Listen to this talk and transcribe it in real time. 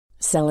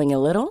Selling a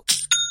little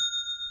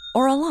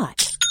or a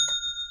lot?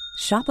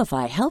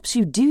 Shopify helps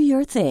you do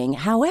your thing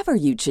however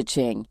you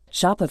cha-ching.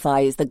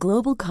 Shopify is the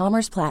global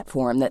commerce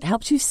platform that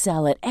helps you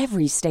sell at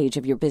every stage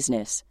of your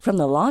business. From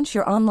the launch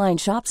your online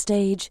shop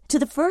stage to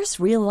the first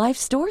real-life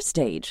store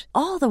stage,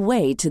 all the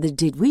way to the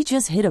did we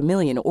just hit a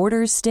million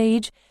orders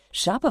stage.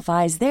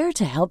 Shopify is there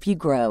to help you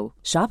grow.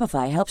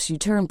 Shopify helps you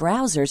turn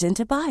browsers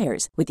into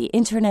buyers with the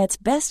internet's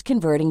best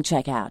converting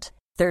checkout.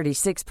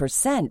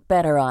 36%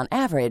 better on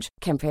average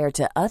compared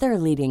to other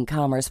leading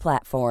commerce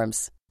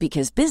platforms.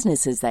 Because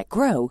businesses that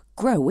grow,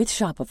 grow with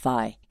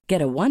Shopify.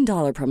 Get a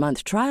 $1 per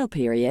month trial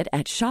period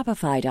at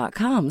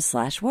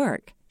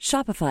shopify.com/work.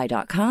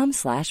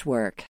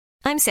 Shopify.com/work.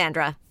 I'm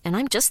Sandra, and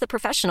I'm just the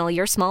professional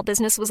your small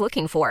business was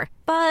looking for.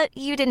 But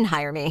you didn't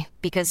hire me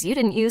because you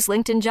didn't use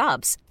LinkedIn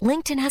Jobs.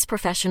 LinkedIn has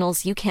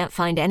professionals you can't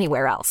find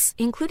anywhere else,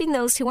 including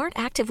those who aren't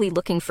actively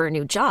looking for a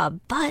new job,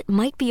 but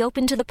might be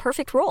open to the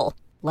perfect role,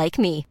 like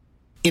me.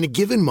 In a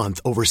given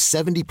month, over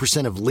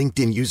 70% of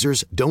LinkedIn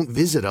users don't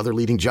visit other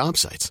leading job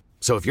sites.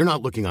 So if you're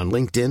not looking on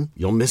LinkedIn,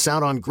 you'll miss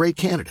out on great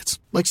candidates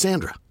like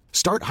Sandra.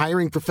 Start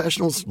hiring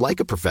professionals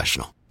like a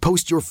professional.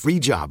 Post your free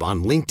job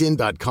on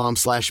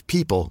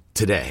linkedin.com/people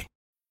today.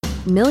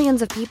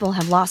 Millions of people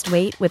have lost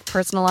weight with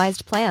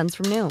personalized plans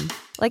from Noom.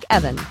 Like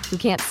Evan, who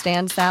can't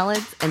stand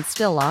salads and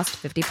still lost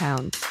 50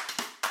 pounds.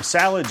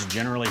 Salads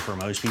generally for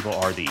most people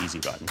are the easy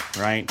button,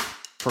 right?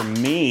 For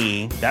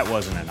me, that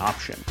wasn't an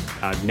option.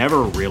 I never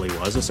really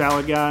was a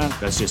salad guy.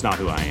 That's just not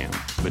who I am.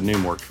 But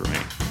Noom worked for me.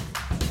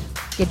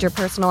 Get your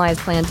personalized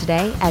plan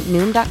today at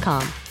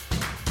Noom.com.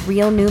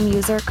 Real Noom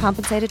user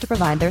compensated to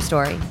provide their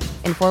story.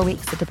 In 4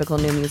 weeks, the typical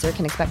Noom user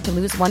can expect to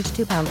lose 1 to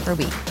 2 pounds per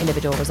week.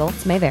 Individual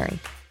results may vary.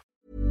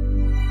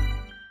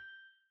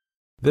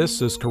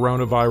 This is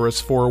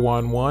Coronavirus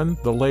 411,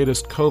 the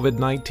latest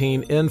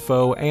COVID-19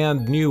 info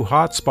and new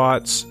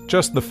hotspots,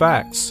 just the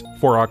facts,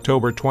 for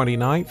October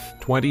 29th,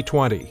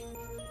 2020.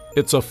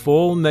 It's a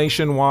full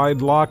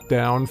nationwide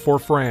lockdown for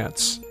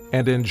France.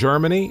 And in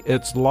Germany,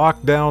 it's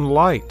lockdown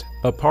light,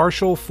 a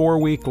partial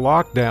 4-week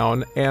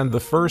lockdown and the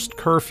first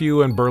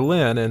curfew in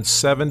Berlin in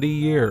 70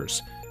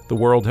 years. The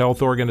World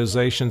Health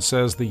Organization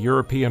says the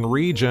European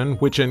region,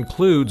 which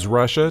includes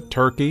Russia,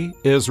 Turkey,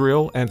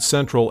 Israel, and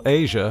Central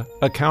Asia,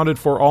 accounted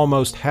for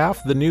almost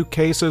half the new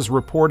cases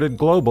reported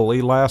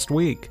globally last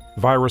week.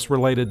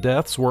 Virus-related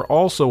deaths were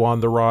also on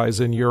the rise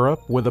in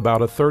Europe, with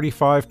about a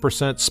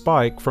 35%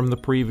 spike from the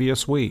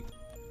previous week.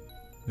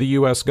 The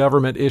U.S.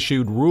 government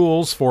issued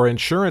rules for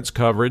insurance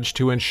coverage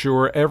to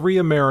ensure every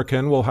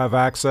American will have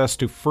access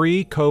to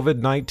free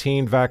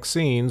COVID-19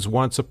 vaccines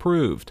once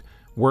approved.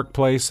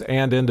 Workplace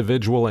and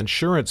individual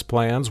insurance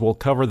plans will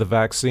cover the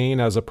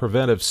vaccine as a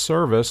preventive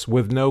service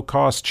with no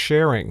cost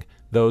sharing.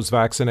 Those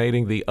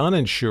vaccinating the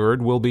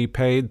uninsured will be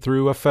paid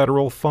through a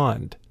federal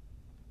fund.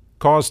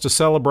 Cause to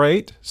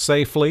celebrate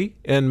safely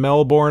in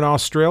Melbourne,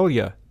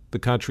 Australia. The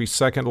country's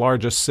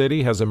second-largest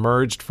city has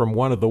emerged from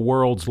one of the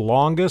world's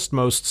longest,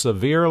 most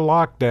severe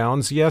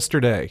lockdowns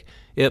yesterday.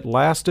 It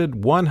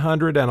lasted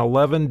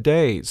 111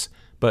 days,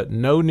 but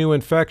no new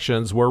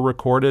infections were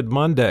recorded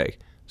Monday.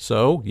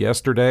 So,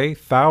 yesterday,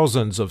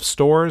 thousands of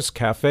stores,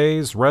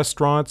 cafes,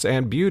 restaurants,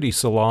 and beauty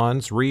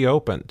salons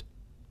reopened.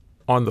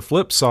 On the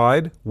flip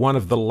side, one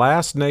of the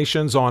last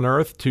nations on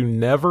Earth to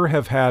never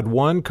have had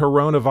one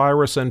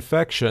coronavirus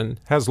infection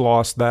has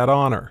lost that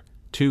honor.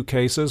 2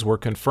 cases were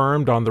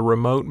confirmed on the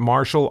remote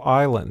Marshall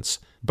Islands.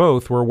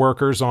 Both were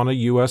workers on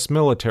a U.S.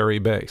 military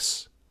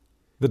base.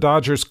 The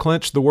Dodgers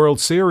clinched the World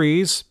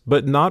Series,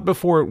 but not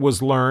before it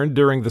was learned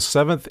during the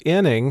 7th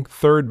inning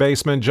third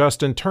baseman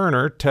Justin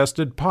Turner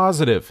tested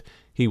positive.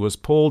 He was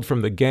pulled from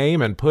the game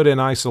and put in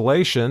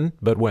isolation,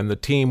 but when the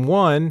team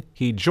won,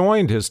 he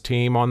joined his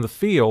team on the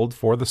field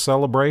for the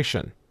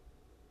celebration.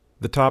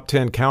 The top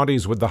 10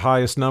 counties with the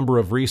highest number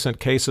of recent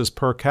cases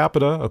per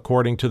capita,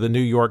 according to the New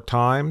York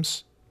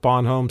Times: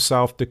 Bonham,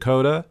 South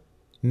Dakota;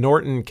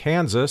 Norton,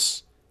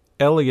 Kansas;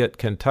 Elliott,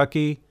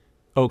 Kentucky;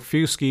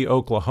 Okfuskee,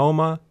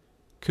 Oklahoma;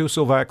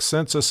 Kusilvac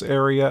Census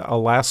Area,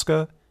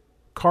 Alaska;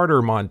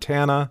 Carter,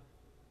 Montana;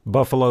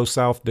 Buffalo,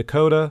 South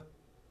Dakota;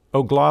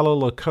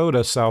 Oglala,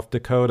 Lakota, South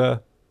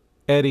Dakota;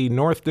 Eddy,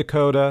 North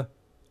Dakota;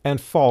 and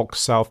Falk,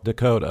 South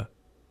Dakota.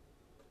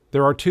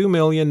 There are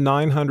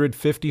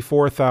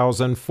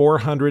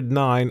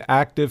 2,954,409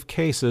 active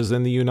cases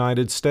in the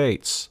United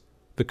States.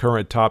 The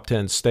current top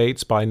 10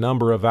 states by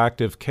number of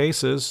active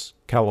cases: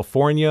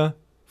 California,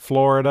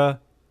 Florida,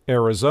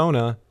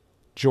 Arizona,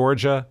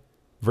 Georgia,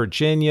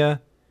 Virginia,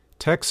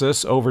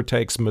 Texas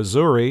overtakes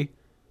Missouri,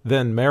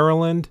 then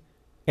Maryland,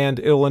 and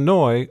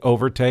Illinois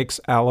overtakes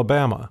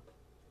Alabama.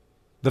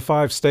 The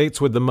 5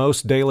 states with the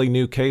most daily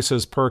new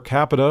cases per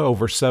capita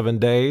over 7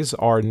 days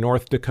are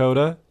North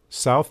Dakota,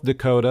 South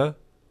Dakota,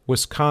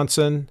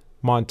 Wisconsin,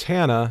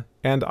 Montana,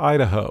 and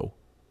Idaho.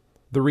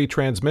 The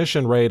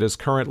retransmission rate is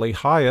currently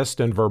highest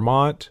in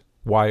Vermont,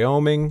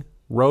 Wyoming,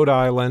 Rhode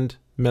Island,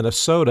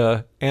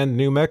 Minnesota, and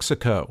New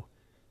Mexico.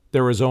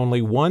 There is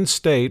only one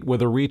state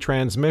with a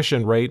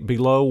retransmission rate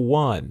below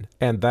 1,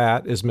 and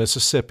that is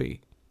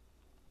Mississippi.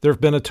 There have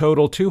been a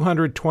total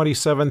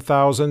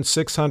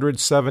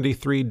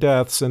 227,673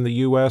 deaths in the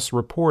U.S.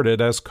 reported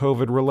as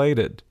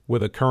COVID-related,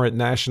 with a current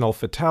national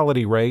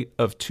fatality rate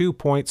of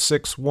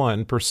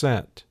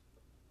 2.61%.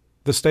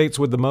 The states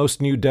with the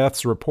most new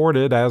deaths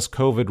reported as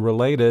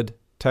COVID-related: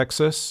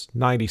 Texas,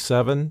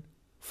 97,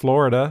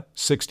 Florida,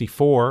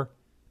 64,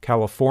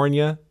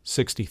 California,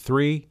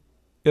 63,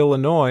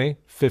 Illinois,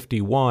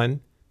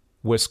 51,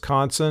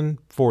 Wisconsin,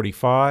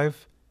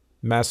 45,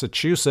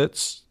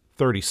 Massachusetts,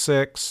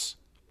 36,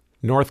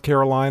 North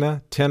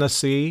Carolina,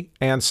 Tennessee,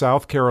 and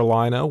South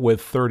Carolina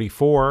with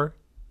 34,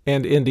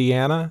 and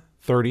Indiana,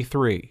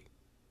 33.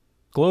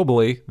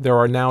 Globally, there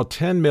are now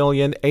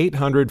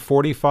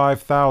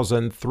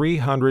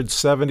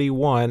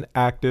 10,845,371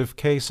 active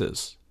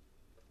cases.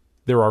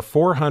 There are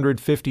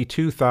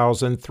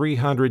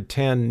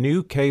 452,310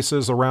 new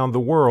cases around the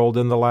world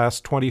in the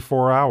last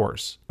 24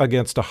 hours,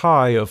 against a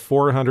high of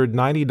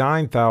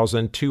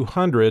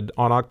 499,200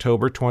 on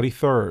October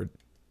 23rd.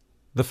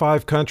 The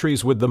 5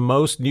 countries with the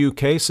most new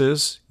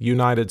cases: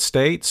 United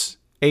States,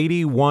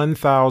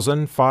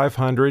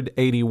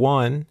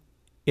 81,581,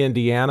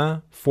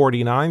 Indiana,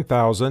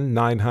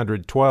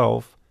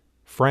 49,912,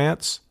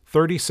 France,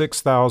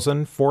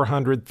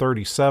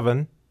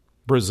 36,437,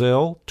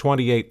 Brazil,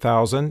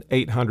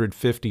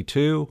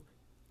 28,852,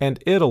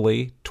 and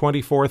Italy,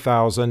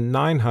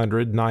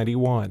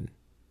 24,991.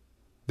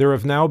 There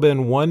have now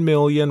been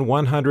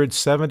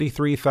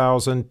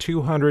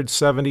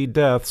 1,173,270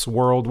 deaths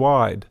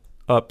worldwide,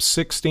 up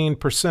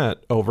 16%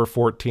 over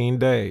 14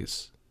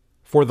 days.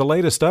 For the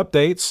latest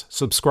updates,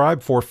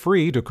 subscribe for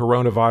free to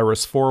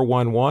Coronavirus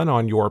 411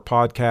 on your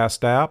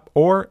podcast app,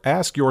 or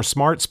ask your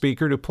smart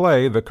speaker to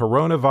play the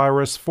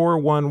Coronavirus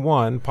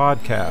 411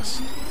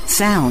 podcast.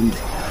 Sound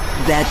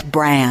that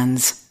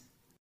brands.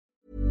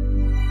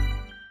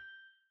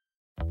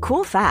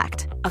 Cool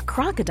fact, a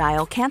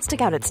crocodile can't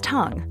stick out its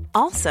tongue.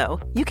 Also,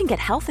 you can get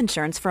health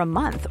insurance for a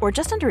month or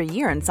just under a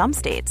year in some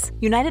states.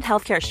 United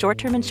Healthcare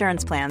short-term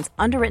insurance plans,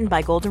 underwritten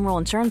by Golden Rule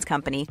Insurance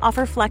Company,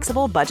 offer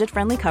flexible,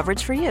 budget-friendly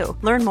coverage for you.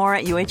 Learn more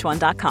at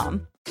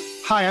uh1.com.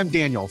 Hi, I'm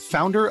Daniel,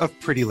 founder of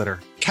Pretty Litter.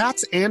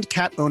 Cats and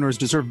cat owners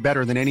deserve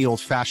better than any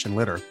old-fashioned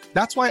litter.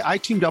 That's why I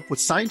teamed up with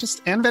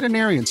scientists and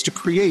veterinarians to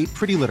create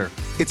Pretty Litter.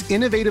 Its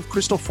innovative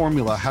crystal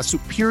formula has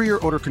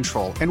superior odor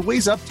control and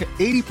weighs up to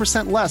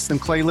 80% less than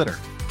clay litter.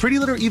 Pretty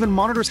Litter even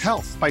monitors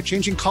health by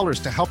changing colors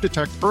to help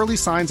detect early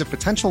signs of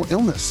potential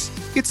illness.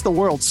 It's the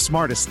world's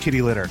smartest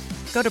kitty litter.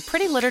 Go to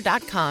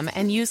prettylitter.com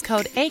and use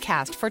code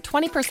ACAST for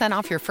 20%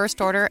 off your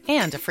first order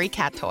and a free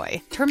cat toy.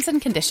 Terms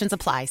and conditions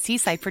apply. See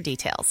site for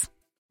details.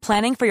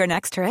 Planning for your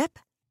next trip?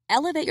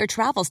 Elevate your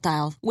travel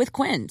style with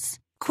Quince.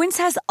 Quince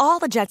has all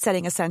the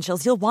jet-setting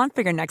essentials you'll want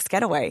for your next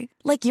getaway,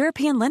 like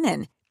European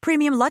linen,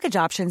 premium luggage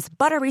options,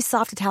 buttery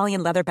soft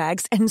Italian leather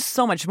bags, and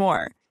so much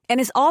more. And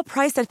is all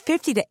priced at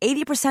 50 to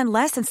 80%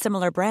 less than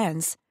similar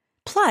brands.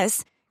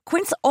 Plus,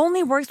 Quince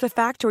only works with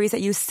factories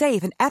that use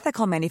safe and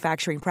ethical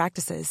manufacturing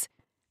practices.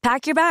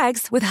 Pack your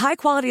bags with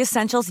high-quality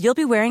essentials you'll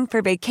be wearing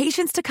for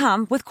vacations to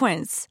come with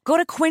Quince. Go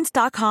to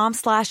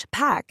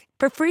quince.com/pack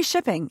for free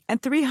shipping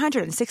and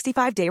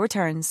 365-day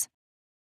returns.